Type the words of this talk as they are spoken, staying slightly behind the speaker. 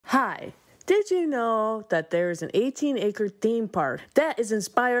Hi. Did you know that there is an 18-acre theme park that is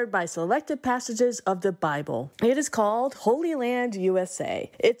inspired by selected passages of the Bible? It is called Holy Land,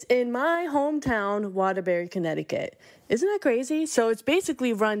 USA. It's in my hometown, Waterbury, Connecticut. Isn't that crazy? So it's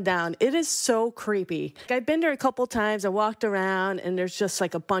basically run down. It is so creepy. I've been there a couple times. I walked around and there's just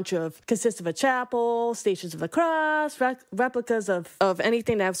like a bunch of, consists of a chapel, stations of the cross, replicas of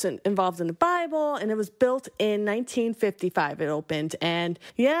anything that's involved in the Bible. And it was built in 1955. It opened. And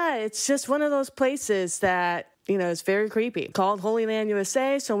yeah, it's just one of those places that, you know, it's very creepy. Called Holy Land,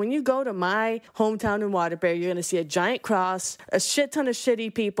 USA. So when you go to my hometown in Waterbury, you're going to see a giant cross, a shit ton of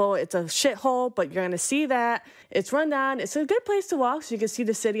shitty people. It's a shithole, but you're going to see that. It's run down. It's a good place to walk so you can see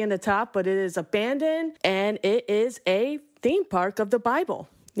the city on the top, but it is abandoned and it is a theme park of the Bible.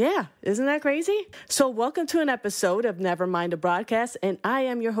 Yeah, isn't that crazy? So welcome to an episode of Nevermind the Broadcast, and I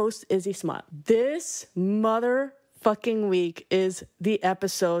am your host, Izzy Smut. This motherfucking week is the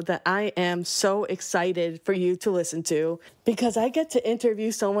episode that I am so excited for you to listen to because I get to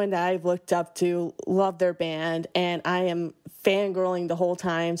interview someone that I've looked up to, love their band, and I am fangirling the whole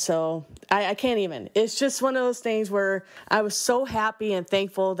time, so I can't even. It's just one of those things where I was so happy and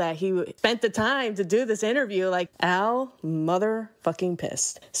thankful that he spent the time to do this interview, like Al motherfucking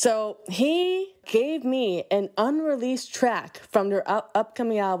Pist. So he gave me an unreleased track from their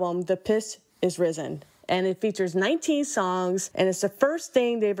upcoming album, The Pist is Risen. And it features 19 songs, and it's the first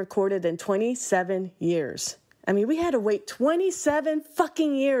thing they've recorded in 27 years. I mean, we had to wait 27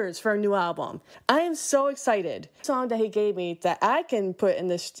 fucking years for a new album. I am so excited. The song that he gave me that I can put in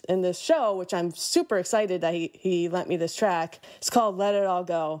this show, which I'm super excited that he lent me this track. It's called Let It All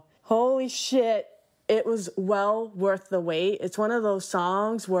Go. Holy shit. It was well worth the wait. It's one of those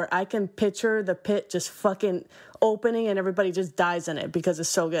songs where I can picture the pit just fucking opening and everybody just dies in it because it's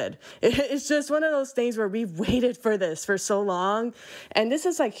so good. It's just one of those things where we've waited for this for so long. And this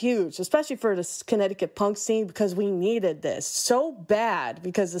is like huge, especially for this Connecticut punk scene because we needed this so bad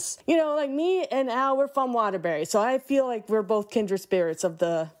because this, you know, like me and Al, we're from Waterbury. So I feel like we're both kindred spirits of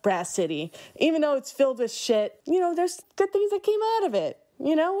the Brass City. Even though it's filled with shit, you know, there's good things that came out of it.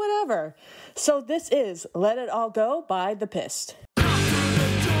 You know, whatever. So this is Let It All Go by The Pist.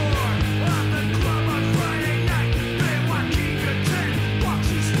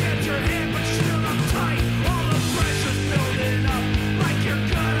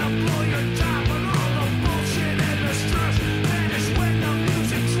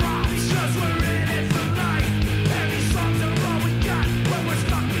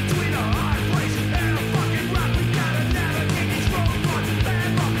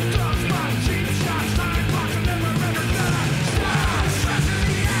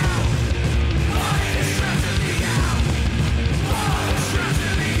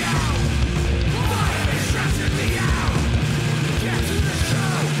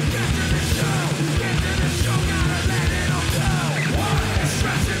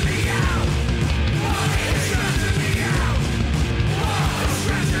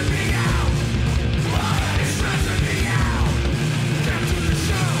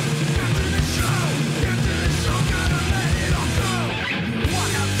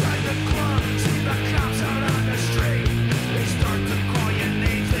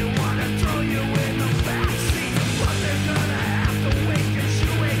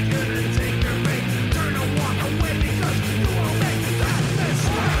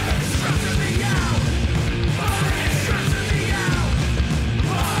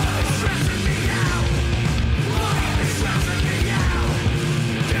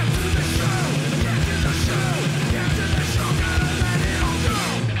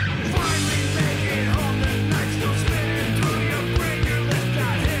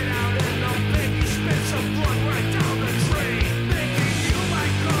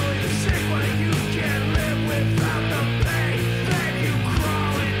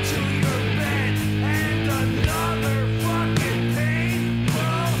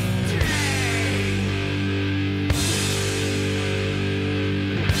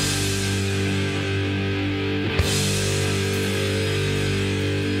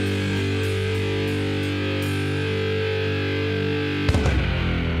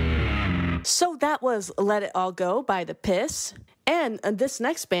 So that was Let It All Go by The Pist. And this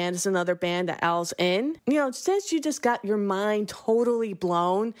next band is another band that Al's in. You know, since you just got your mind totally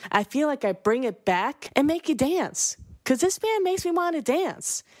blown, I feel like I bring it back and make you dance. Because this band makes me want to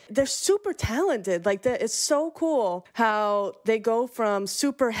dance. They're super talented. Like, it's so cool how they go from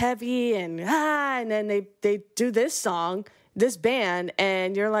super heavy and then they do this song, this band,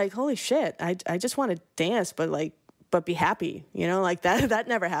 and you're like, holy shit, I just want to dance, but like but be happy, like that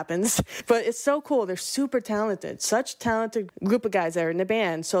never happens. But it's so cool. They're super talented, such talented group of guys that are in the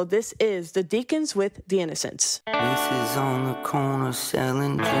band. So this is the Deacons with The Innocents. Faces on the corner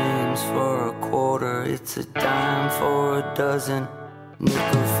selling dreams for a quarter. It's a dime for a dozen.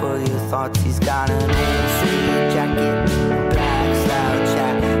 Nickel for your thoughts. He's got an AC jacket, black style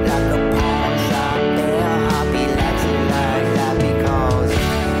chat, like a pawn shop. There, hobby likes it like that because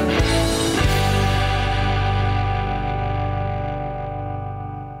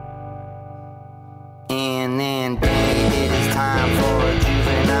and then Danny did his time for a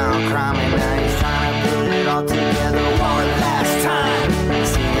juvenile crime, and now he's trying to put it all together one last time.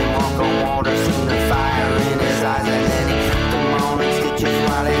 Seen him walk on water, seen the fire in his eyes, and then he took the moment stitches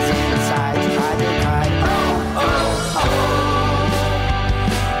while he's inside. Tried to hide. Oh, oh, oh.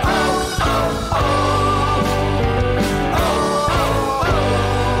 Oh, oh, oh. Oh, oh, oh.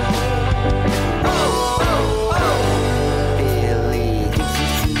 Oh, oh, oh. Billy thinks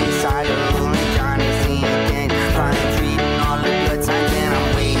he's suicidal, and Johnny's the again. Trying treating all the blood signs, and I'm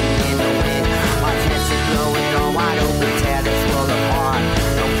waiting in the wind. My chest is glowing all wide open, tear this world apart.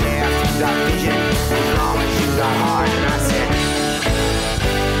 Don't care if you got vision, as long as you got heart. And I said,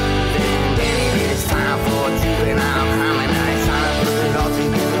 then it's time for a juvenile crime, and now he's trying to put it all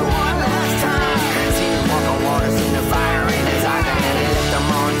together one last time. Seen him walk on water, seen the fire in his eyes, and then he left them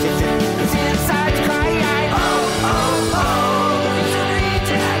on kitchen. His insides cry, oh, oh, oh.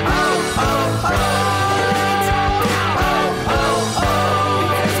 Oh, oh, oh.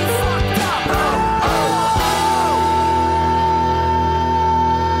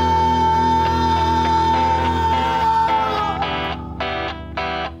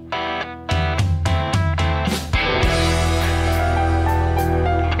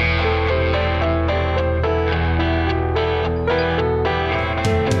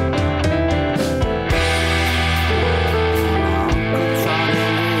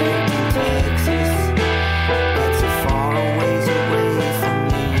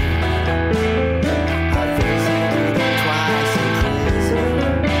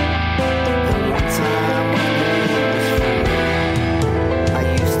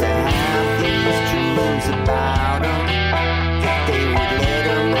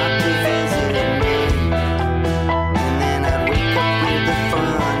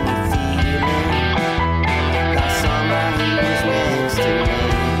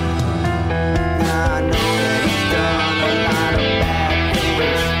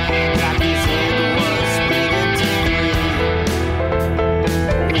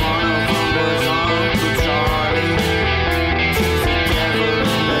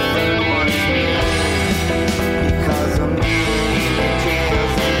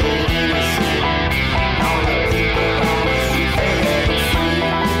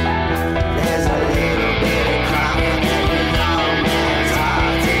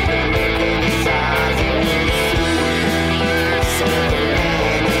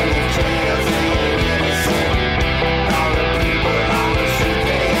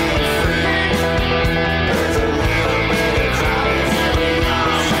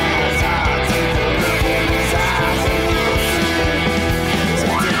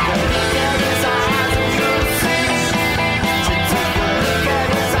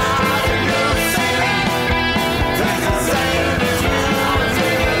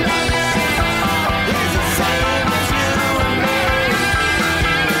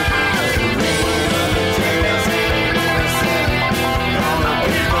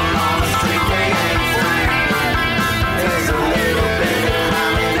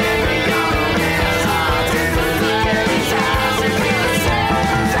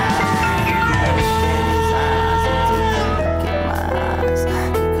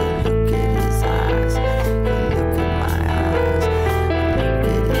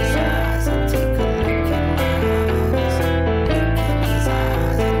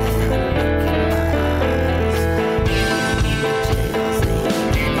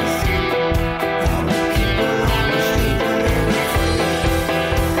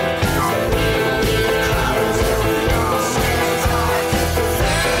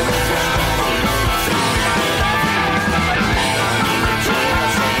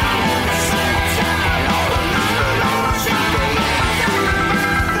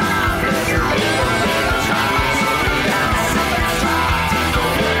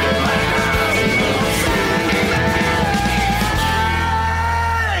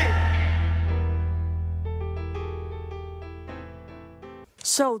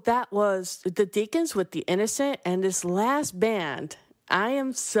 So that was the Deacons with The Innocent, and this last band, I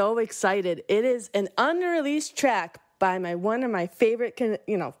am so excited. It is an unreleased track by one of my favorite,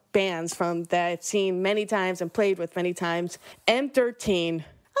 bands from that I've seen many times and played with many times, M-13.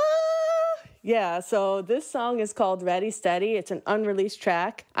 Yeah, so this song is called Ready Steady. It's an unreleased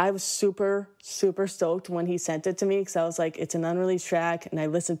track. I was super, super stoked when he sent it to me because I was like, it's an unreleased track, and I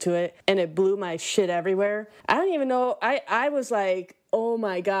listened to it, and it blew my shit everywhere. I don't even know. I was like, oh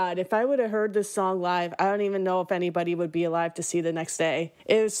my God, if I would have heard this song live, I don't even know if anybody would be alive to see the next day.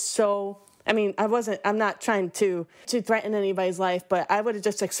 It was so... I'm not trying to threaten anybody's life, but I would have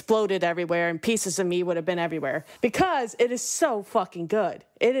just exploded everywhere and pieces of me would have been everywhere because it is so fucking good.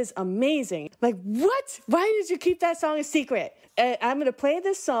 It is amazing. Like, what? Why did you keep that song a secret? I'm going to play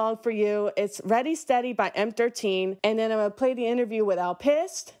this song for you. It's Ready Steady by M-13. And then I'm going to play the interview with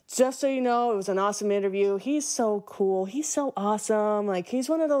Pist. Just so you know, it was an awesome interview. He's so cool. He's so awesome. Like, he's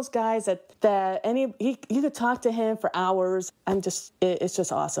one of those guys you could talk to him for hours. It's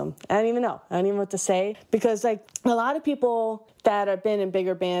just awesome. I don't even know. I don't even know what to say. Because, like, a lot of people that have been in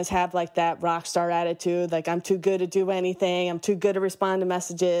bigger bands have, like, that rock star attitude. Like, I'm too good to do anything. I'm too good to respond to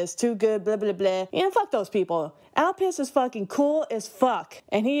messages. Too good, blah, blah, blah. Fuck those people. Pist is fucking cool as fuck.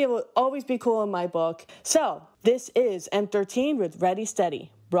 And he will always be cool in my book. So, this is M-13 with Ready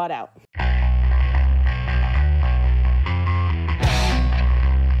Steady. Brought out.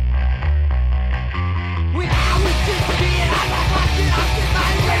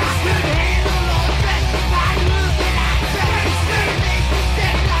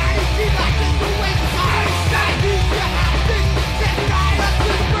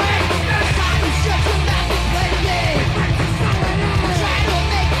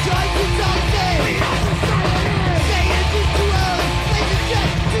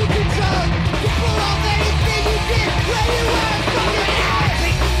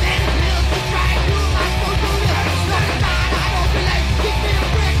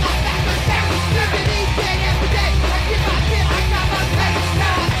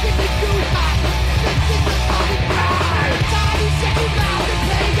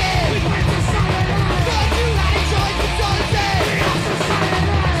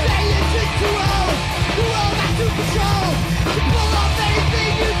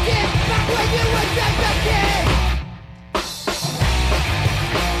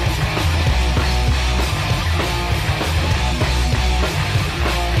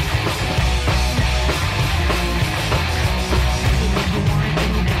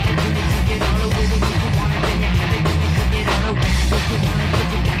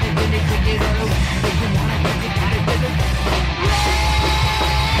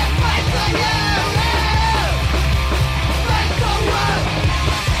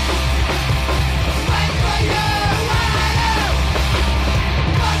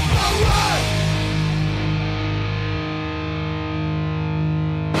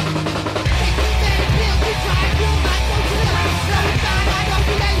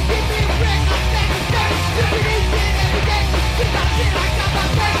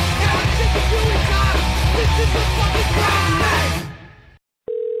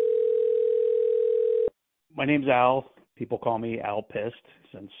 My name's Al. People call me Al Pist,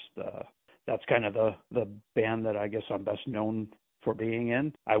 since that's kind of the band that I guess I'm best known for being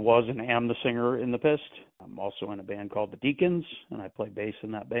in. I was and am the singer in the Pist. I'm also in a band called the Deacons, and I play bass in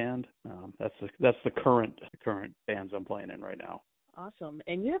that band. That's the current bands I'm playing in right now. Awesome.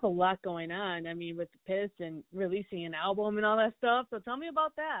 And you have a lot going on, with the Pist and releasing an album and all that stuff. So tell me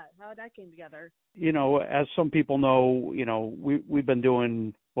about that, how that came together. As some people know, we've been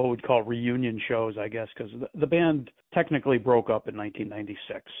doing what we'd call reunion shows, I guess, because the band technically broke up in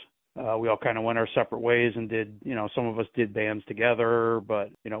 1996. We all kind of went our separate ways and did, some of us did bands together, but,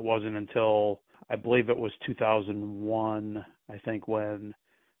 it wasn't until, I believe it was 2001, I think, when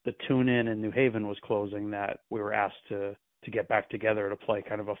the Tune-In in New Haven was closing, that we were asked to get back together to play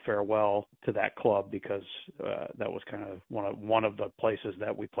kind of a farewell to that club, because that was kind of one of the places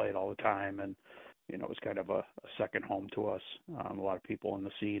that we played all the time, and it was kind of a second home to us, a lot of people in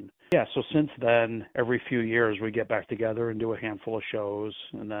the scene. Yeah, so since then, every few years we get back together and do a handful of shows,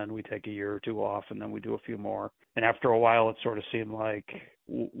 and then we take a year or two off, and then we do a few more. And after a while, it sort of seemed like,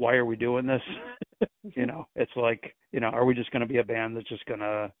 why are we doing this? It's like, are we just going to be a band that's just going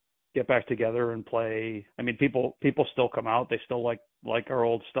to get back together and play? People still come out, they still like our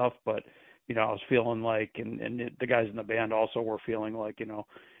old stuff, but I was feeling like, and the guys in the band also were feeling like,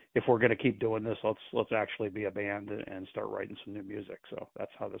 if we're going to keep doing this, let's actually be a band and start writing some new music. So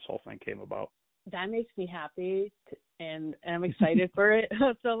that's how this whole thing came about. That makes me happy, and I'm excited for it.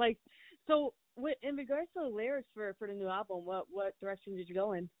 So in regards to the lyrics for the new album, what direction did you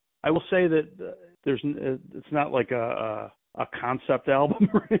go in? I will say that it's not like a a concept album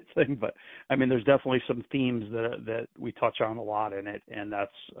or anything, but I mean, there's definitely some themes that we touch on a lot in it, and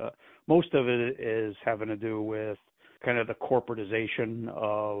that's most of it is having to do with kind of the corporatization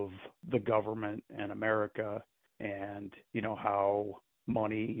of the government and America, and how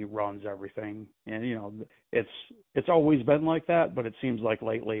money runs everything. And it's always been like that, but it seems like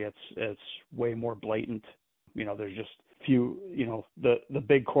lately it's way more blatant. There's just few, the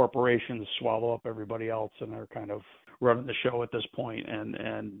big corporations swallow up everybody else, and they're kind of running the show at this point,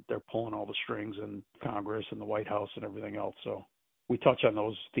 and they're pulling all the strings in Congress and the White House and everything else. So we touch on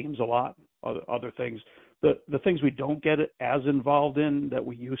those themes a lot. Other things, the things we don't get as involved in that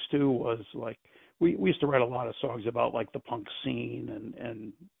we used to was like we used to write a lot of songs about like the punk scene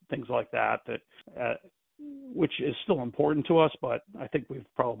and things like that which is still important to us, but I think we've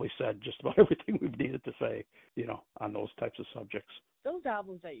probably said just about everything we've needed to say, on those types of subjects. Those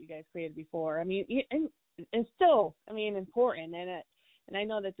albums that you guys created before, I mean, and still, I mean, important, and I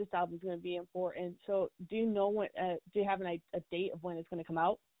know that this album is going to be important. So, do you know when? Do you have a date of when it's going to come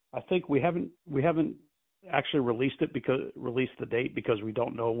out? I think we haven't actually released the date because we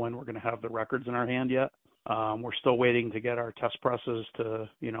don't know when we're going to have the records in our hand yet. We're still waiting to get our test presses to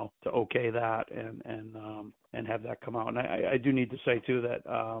okay that and have that come out. And I do need to say too that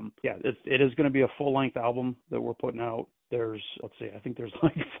it is going to be a full length album that we're putting out. I think there's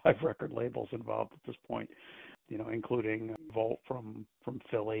like 5 record labels involved at this point, including Volt from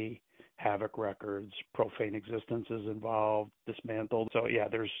Philly, Havoc Records, Profane Existence is involved, Dismantled. So yeah,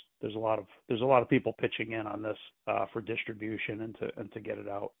 there's a lot of people pitching in on this for distribution and to get it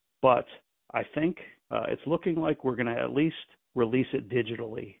out. But I think it's looking like we're going to at least release it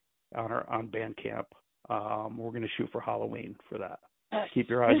digitally on Bandcamp. We're going to shoot for Halloween for that. Keep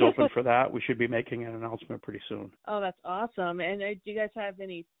your eyes open for that. We should be making an announcement pretty soon. Oh, that's awesome. And do you guys have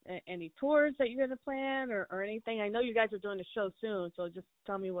any tours that you're going to plan or anything? I know you guys are doing a show soon, so just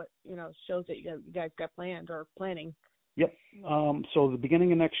tell me what shows that you guys got planned or planning. Yep. So the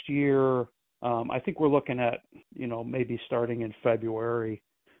beginning of next year, I think we're looking at maybe starting in February.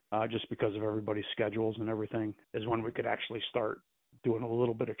 Just because of everybody's schedules and everything, is when we could actually start doing a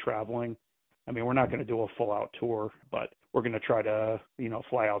little bit of traveling. I mean, we're not going to do a full-out tour, but we're going to try to,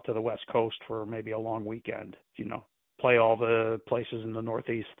 fly out to the West Coast for maybe a long weekend, play all the places in the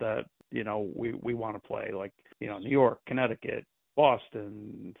Northeast that, we want to play, like, New York, Connecticut,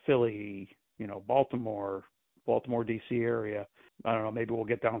 Boston, Philly, Baltimore, D.C. area. I don't know, maybe we'll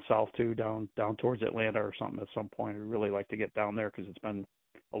get down south too, down towards Atlanta or something at some point. I'd really like to get down there because it's been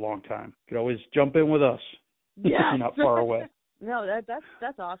a long time. You could always jump in with us. Yeah. You're not far away. No,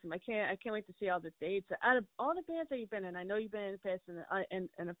 that's awesome. I can't wait to see all the dates. Out of all the bands that you've been in, I know you've been in Pist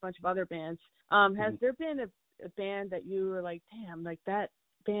and a bunch of other bands. Has there been a band that you were like, damn, like that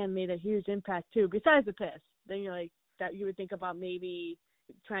band made a huge impact too, besides the Pist? Then you're like, that you would think about maybe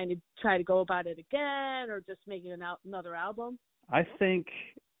try to go about it again or just making another album? I think,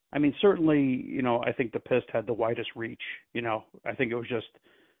 certainly, I think the Pist had the widest reach. I think it was just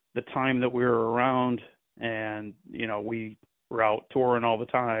the time that we were around, and, we were out touring all the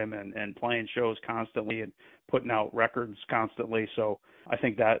time and playing shows constantly and putting out records constantly. So I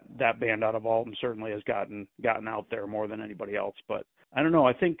think that band out of all of them certainly has gotten out there more than anybody else. But I don't know.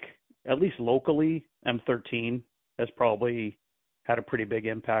 I think at least locally, M-13 has probably had a pretty big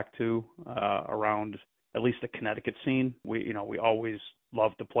impact too, around at least the Connecticut scene. We always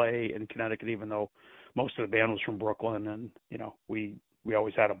loved to play in Connecticut, even though most of the band was from Brooklyn, and, we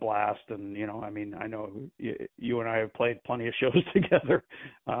always had a blast. And, I know you and I have played plenty of shows together,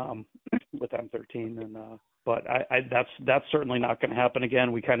 with M-13, and, but that's certainly not going to happen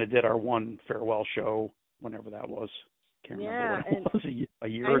again. We kind of did our one farewell show, whenever that was. Can't remember when it was, a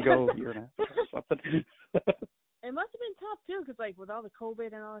year ago, a year and a half or something. It must have been tough too, because like with all the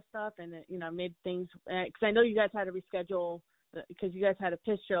COVID and all that stuff, and it, made things. Because I know you guys had to reschedule because you guys had a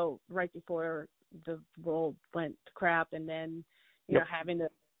Pist show right before the world went to crap, and then having to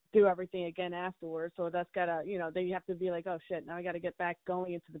do everything again afterwards. So that's gotta, then you have to be like, oh shit, now I got to get back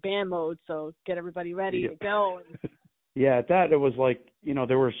going into the band mode. So get everybody ready to go. Yeah, at that it was like,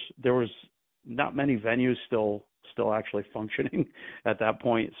 there was not many venues still actually functioning at that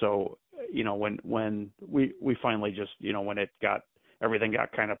point. So when we finally just, when everything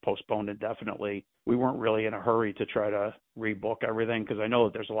got kind of postponed indefinitely, we weren't really in a hurry to try to rebook everything, because I know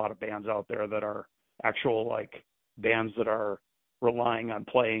that there's a lot of bands out there that are actual like bands that are relying on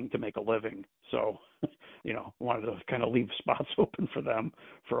playing to make a living. So, wanted to kind of leave spots open for them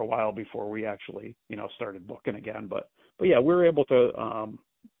for a while before we actually, started booking again. But yeah, we were able to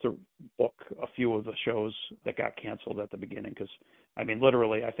book a few of the shows that got canceled at the beginning, because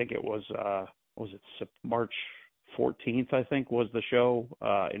literally I think it was March 14th, I think, was the show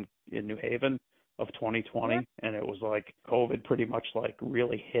in New Haven of 2020. Yeah. And it was like COVID pretty much like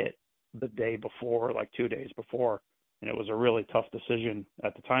really hit the day before, like 2 days before. And it was a really tough decision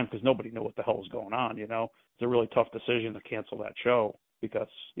at the time because nobody knew what the hell was going on, you know. It's a really tough decision to cancel that show because,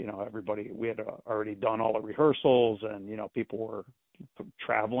 you know, we had already done all the rehearsals and, you know, people were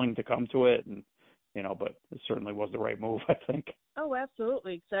traveling to come to it. And, you know, but it certainly was the right move, I think. Oh,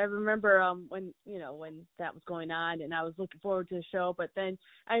 absolutely. So I remember when that was going on, and I was looking forward to the show. But then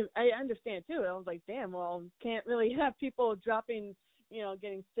I understand too. I was like, damn, well, can't really have people dropping, you know,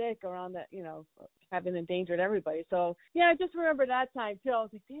 getting sick around that, you know, having endangered everybody. So yeah, I just remember that time too. I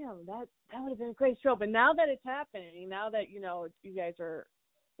was like, damn, that would have been a great show. But now that it's happening, now that, you know, you guys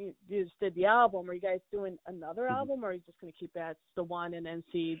you just did the album, are you guys doing another album, or are you just going to keep that the one and then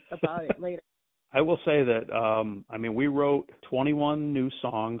see about it later? I will say that, I mean, we wrote 21 new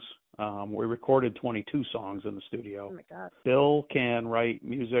songs. We recorded 22 songs in the studio. Oh my God. Bill can write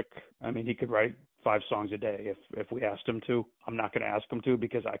music. I mean, he could write 5 songs a day if we asked him to. I'm not going to ask him to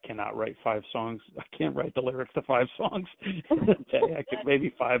because I cannot write 5 songs. I can't write the lyrics to 5 songs a day. I could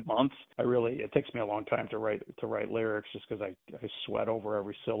maybe 5 months. It takes me a long time to write lyrics just because I sweat over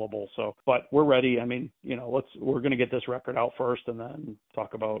every syllable. So, but we're ready. I mean, you know, we're going to get this record out first and then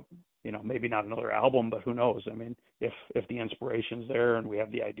talk about, you know, maybe not another album, but who knows? I mean, if the inspiration's there and we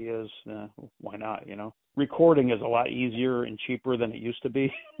have the ideas, why not, you know? Recording is a lot easier and cheaper than it used to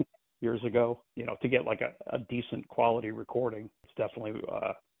be years ago. You know, to get like a decent quality recording, it's definitely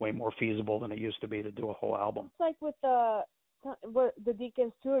way more feasible than it used to be to do a whole album. It's like with the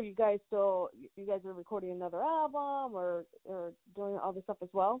Deacons tour, you guys are recording another album or doing all this stuff as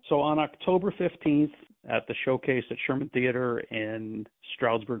well? So on October 15th at the Showcase at Sherman Theater in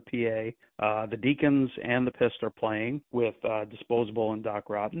Stroudsburg, PA, the Deacons and the Pist are playing with Disposable and Doc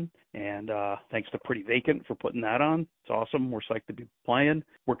Rotten. And thanks to Pretty Vacant for putting that on. It's awesome. We're psyched to be playing.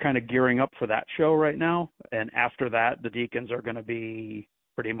 We're kind of gearing up for that show right now. And after that, the Deacons are going to be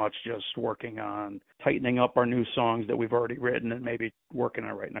pretty much just working on tightening up our new songs that we've already written and maybe working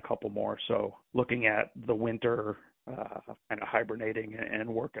on writing a couple more. So looking at the winter, kind of hibernating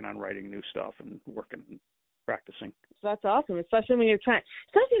and working on writing new stuff and practicing. So that's awesome, especially when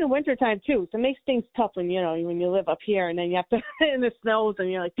especially in the wintertime too. So it makes things tough when you live up here and then you have to in the snows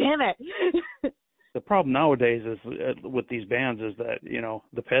and you're like, damn it. The problem nowadays is with these bands is that, you know,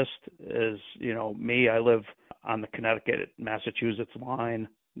 the Pist is, you know, me, I live on the Connecticut-Massachusetts line.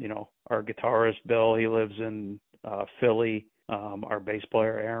 You know, our guitarist, Bill, he lives in Philly. Our bass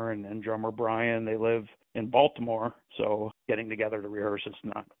player, Aaron, and drummer, Brian, they live in Baltimore. So getting together to rehearse is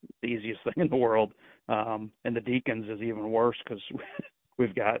not the easiest thing in the world. And the Deacons is even worse because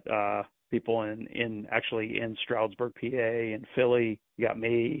we've got people in Stroudsburg, PA, and Philly. You got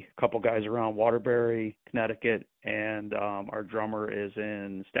me, a couple guys around Waterbury, Connecticut, and our drummer is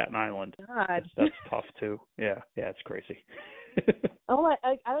in Staten Island. God. That's tough too. Yeah, it's crazy. Oh,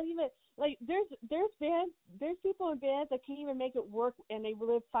 I don't even like. There's people in bands that can't even make it work, and they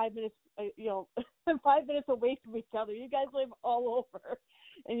live 5 minutes, 5 minutes away from each other. You guys live all over,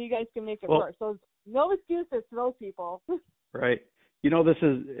 and you guys can make it work. So no excuses to those people. Right. You know,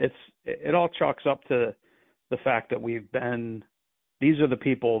 it all chalks up to the fact that these are the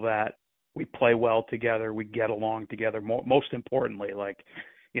people that we play well together, we get along together. Most importantly, like,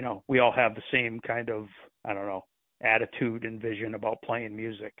 you know, we all have the same kind of, I don't know, attitude and vision about playing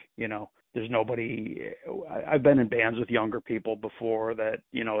music. You know, there's I've been in bands with younger people before that,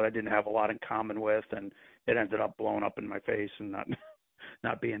 you know, I didn't have a lot in common with, and it ended up blowing up in my face and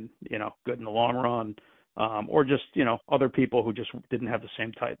not being, you know, good in the long run. Or just, you know, other people who just didn't have the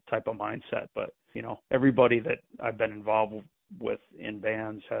same type of mindset. But, you know, everybody that I've been involved with in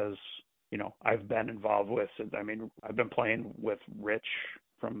bands has, you know, I've been involved with. I mean, I've been playing with Rich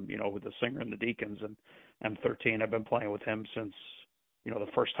with the singer in the Deacons, and M-13. I've been playing with him since, you know,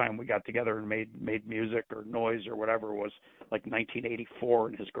 the first time we got together and made music or noise or whatever was like 1984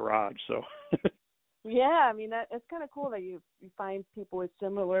 in his garage. So. Yeah, I mean, it's kind of cool that you find people with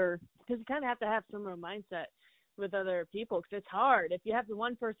similar, because you kind of have to have similar mindset with other people, because it's hard. If you have the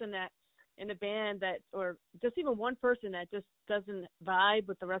one person that in a band or just even one person that just doesn't vibe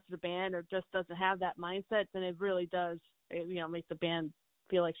with the rest of the band or just doesn't have that mindset, then it really does, make the band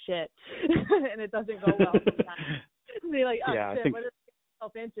feel like shit, and it doesn't go well sometimes. They're like, oh, yeah, shit, what did I get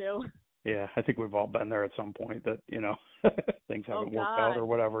myself into? Yeah, I think we've all been there at some point that, you know, things haven't worked out or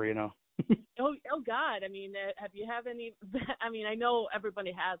whatever, you know. Oh God! I mean, have you had any? I mean, I know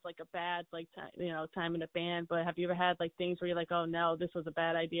everybody has like a bad time in a band, but have you ever had like things where you're like, oh no, this was a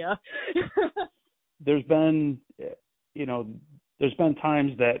bad idea? There's been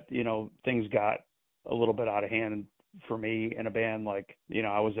times that, you know, things got a little bit out of hand for me in a band. Like, you know,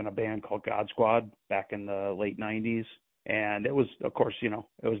 I was in a band called God Squad back in the late 90s. And it was, of course, you know,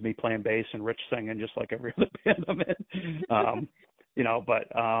 it was me playing bass and Rich singing just like every other band I'm in. You know, but,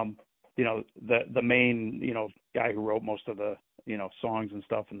 you know, the main, you know, guy who wrote most of the, you know, songs and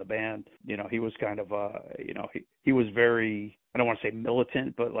stuff in the band, you know, he was kind of, you know, he was very, I don't want to say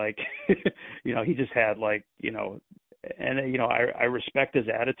militant, but like, you know, he just had like, you know, and, you know, I respect his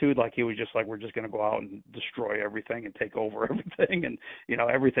attitude. Like, he was just like, we're just going to go out and destroy everything and take over everything. And, you know,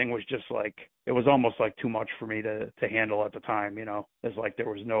 everything was just like, it was almost like too much for me to handle at the time, you know. It's like there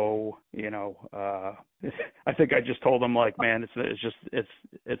was no, you know, I think I just told him, like, man,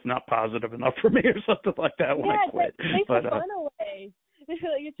 it's not positive enough for me or something like that when I quit. Yeah, it takes but, the fun away. Like,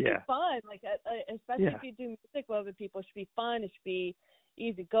 it should be fun. Like, especially if you do music with other people, it should be fun. It should be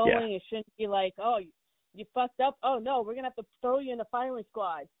easygoing. Yeah. It shouldn't be like, oh, you fucked up. Oh no, we're gonna have to throw you in the firing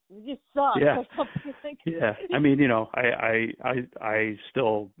squad. You suck. Yeah. Or something like Yeah. I mean, you know, I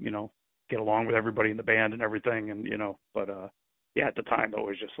still, you know, get along with everybody in the band and everything, and you know, but yeah, at the time it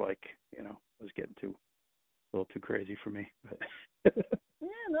was just like, you know, it was getting a little too crazy for me. Yeah,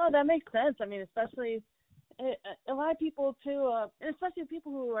 no, that makes sense. I mean, especially a lot of people too, and especially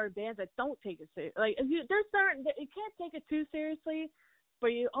people who are bands that don't take it serious. Like, there's certain, you can't take it too seriously.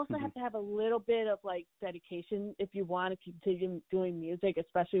 But you also have to have a little bit of, like, dedication if you want to continue doing music,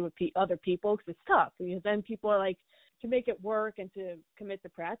 especially with other people, because it's tough. Because then people are, like, to make it work and to commit to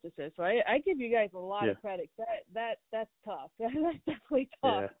practices. So I give you guys a lot of credit. That's tough. That's definitely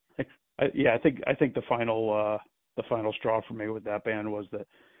tough. Yeah. I think the final straw for me with that band was that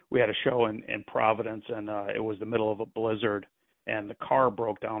we had a show in Providence, and it was the middle of a blizzard, and the car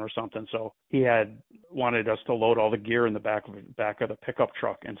broke down or something. So he had wanted us to load all the gear in the back of the pickup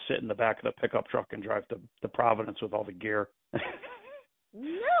truck and sit in the back of the pickup truck and drive to Providence with all the gear. No,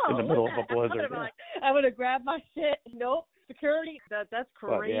 in the middle of a blizzard. I would have grabbed my shit. Nope, security. That's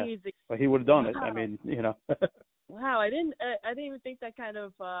crazy. But he would have done it. I mean, you know. Wow, I didn't even think that kind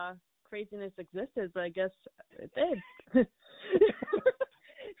of craziness existed, but I guess it did.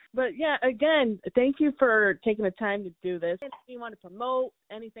 But yeah, again, thank you for taking the time to do this. Anything you want to promote,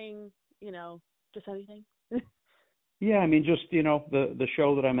 anything, you know, just anything? Yeah, I mean, just, you know, the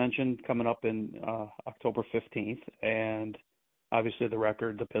show that I mentioned coming up in October 15th, and obviously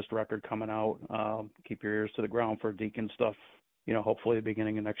the Pist record coming out. Keep your ears to the ground for Deacons stuff, you know, hopefully the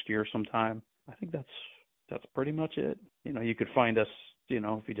beginning of next year sometime. I think that's pretty much it. You know, you could find us, you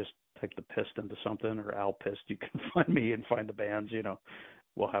know, if you just type the Pist into something, or Al Pist, you can find me and find the bands, you know.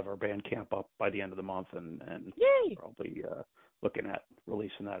 We'll have our band camp up by the end of the month, and probably looking at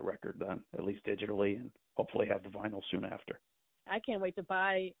releasing that record then, at least digitally, and hopefully have the vinyl soon after. I can't wait to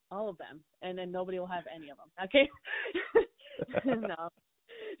buy all of them, and then nobody will have any of them. Okay. No.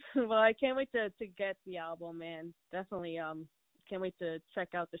 Well, I can't wait to get the album, man. Definitely can't wait to check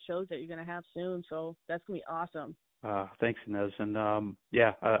out the shows that you're going to have soon, so that's going to be awesome. Thanks, Inez. And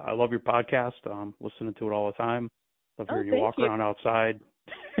I love your podcast. Listening to it all the time. Love hearing you walk around outside.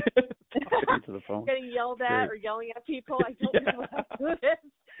 Into the phone. Getting yelled at or yelling at people. I don't know what I'm doing.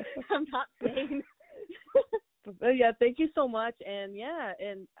 I'm not sane. But yeah, thank you so much. And yeah,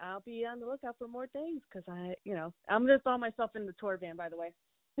 and I'll be on the lookout for more things, because I'm going to throw myself in the tour van, by the way.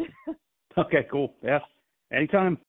 Okay, cool. Yeah. Anytime.